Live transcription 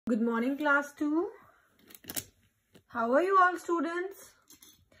Good morning, class 2. How are you all, students?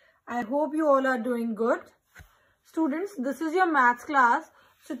 I hope you all are doing good. Students, this is your maths class.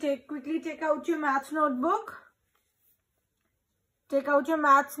 So quickly take out your maths notebook. Take out your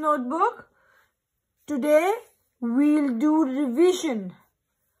maths notebook. Today, we'll do revision.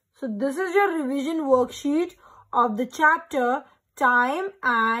 So this is your revision worksheet of the chapter Time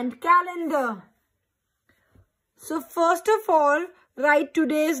and Calendar. So first of all, write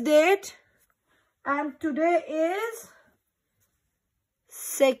today's date. And today is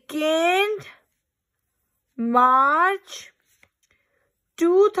 2nd March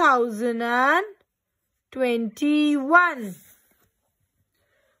 2021.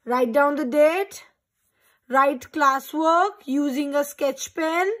 Write down the date. Write classwork using a sketch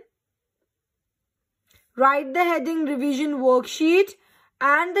pen. Write the heading revision worksheet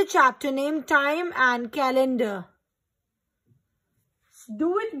and the chapter name Time and Calendar.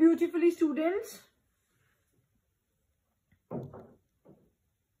 Do it beautifully, students.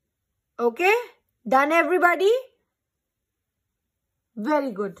 Okay? Done, everybody?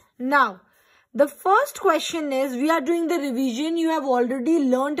 Very good. Now, the first question is, we are doing the revision. You have already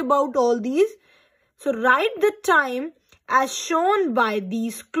learnt about all these. So, write the time as shown by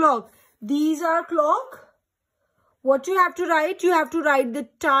these clock. These are clock. What you have to write? You have to write the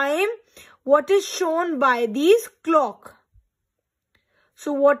time. What is shown by these clock?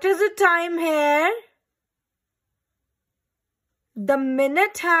 So, what is the time here? The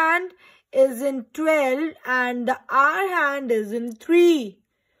minute hand is in 12 and the hour hand is in 3.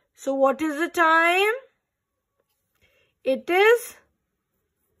 So, what is the time? It is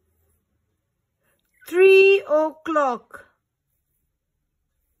 3 o'clock.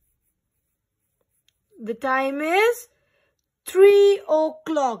 The time is 3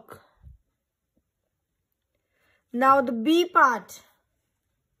 o'clock. Now, the B part.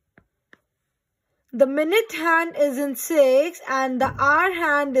 The minute hand is in 6 and the hour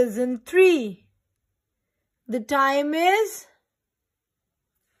hand is in 3. The time is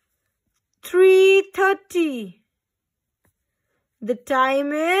 3:30. The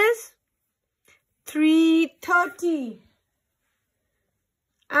time is 3:30.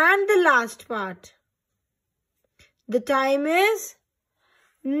 And the last part. The time is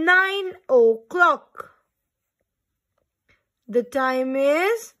 9 o'clock. The time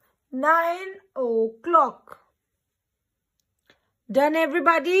is 9 o'clock. Done,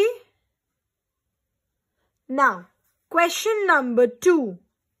 everybody? Now, question number 2.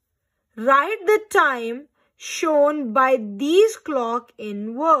 Write the time shown by these clock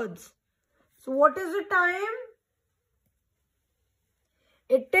in words. So, what is the time?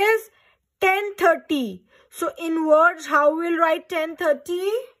 It is 10:30. So, in words, how we'll write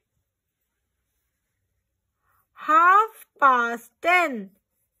 10:30? 10:30.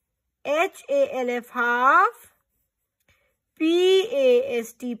 HALF half,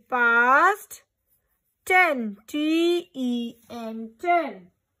 PAST past, 10 TEN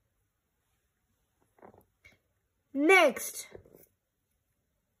 10. Next,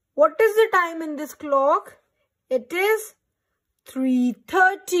 what is the time in this clock? It is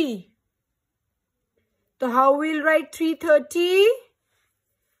 3:30. So how we'll write 3:30?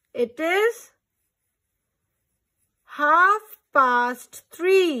 It is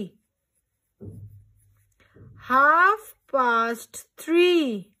 3:30.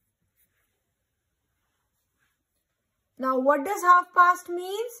 3:30. Now, what does half past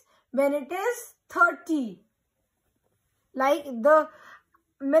means? When it is 30. Like the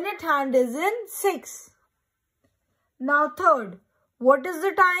minute hand is in 6. Now, third. What is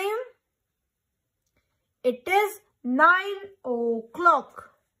the time? It is 9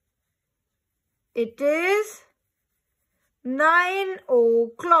 o'clock. It is 9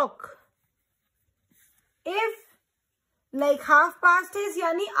 o'clock. If like half past is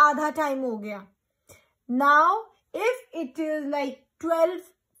yani आधा time हो गया. Now if it is like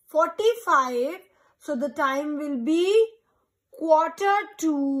 12:45, so the time will be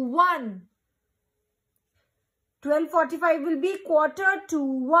 1:45. 12:45 will be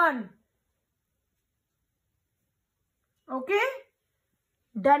 1:45. Okay?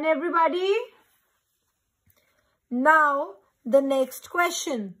 Done, everybody? Now the next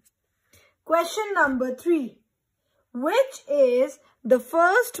question. Question number 3. Which is the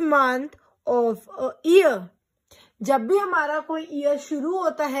first month of a year? जब भी हमारा कोई year शुरू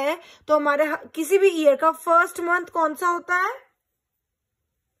होता है तो हमारे किसी भी ईयर का फर्स्ट मंथ कौन सा होता है?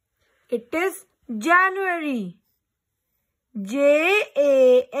 It is January.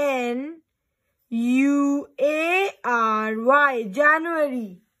 JANUARY. January.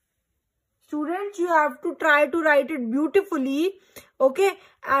 Students, you have to try to write it beautifully, okay,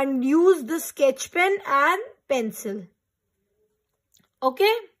 and use the sketch pen and pencil.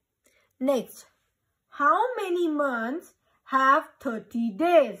 Okay, next, how many months have 30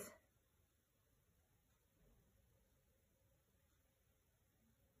 days?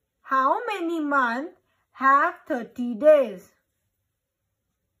 How many months have 30 days?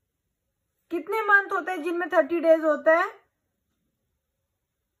 कितने month होते हैं जिनमें 30 days होता है?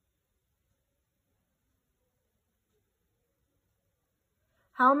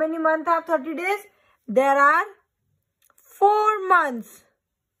 How many months have 30 days? There are 4 months.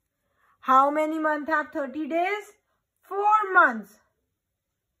 How many months have 30 days? 4 months.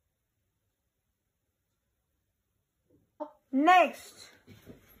 Next,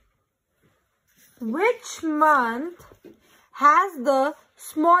 which month has the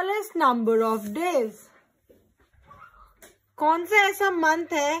smallest number of days? कौन सा ऐसा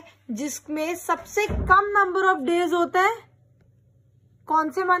month है जिसमें सबसे कम नंबर ऑफ डेज होता है? कौन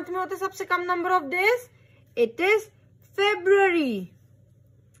से मंथ में होता है सबसे कम number of days? It is February.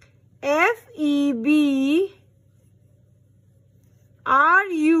 FEBRUARY.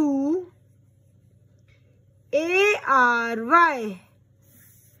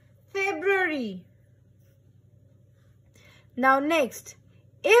 February. Now next,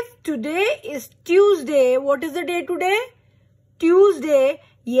 if today is Tuesday, what is the day today? Tuesday.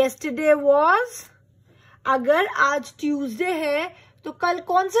 Yesterday was. अगर आज Tuesday है तो कल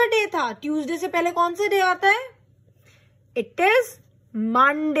कौन सा डे था? Tuesday से पहले कौन सा डे आता है? It is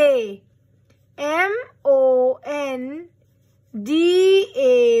Monday. MONDAY.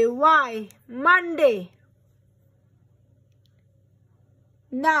 Monday.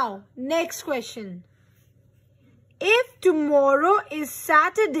 Now, next question. If tomorrow is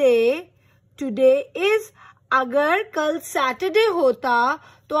Saturday, today is. अगर कल Saturday होता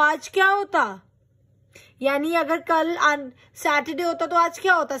तो आज क्या होता? यानी अगर कल Saturday होता तो आज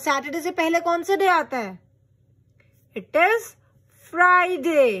क्या होता? Saturday से पहले कौन सा डे आता है? It is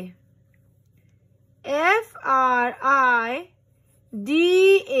Friday. FRIDAY.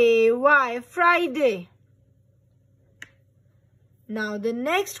 Friday. Now the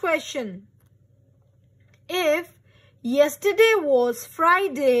next question. If yesterday was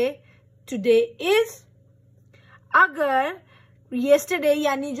Friday, today is. अगर yesterday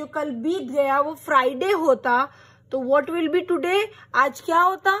यानी जो कल बीत गया वो Friday होता तो what will be today? आज क्या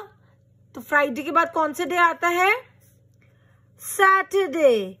होता? तो Friday के बाद कौन सा डे आता है?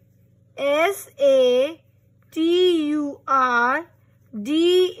 Saturday. SATURDAY.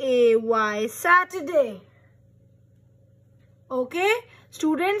 Saturday. Okay,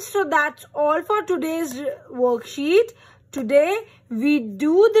 students, so that's all for today's worksheet. Today we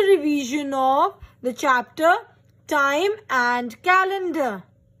do the revision of the chapter Time and Calendar.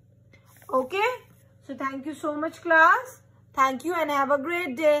 Okay, so thank you so much class. Thank you and have a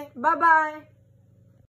great day. Bye-bye.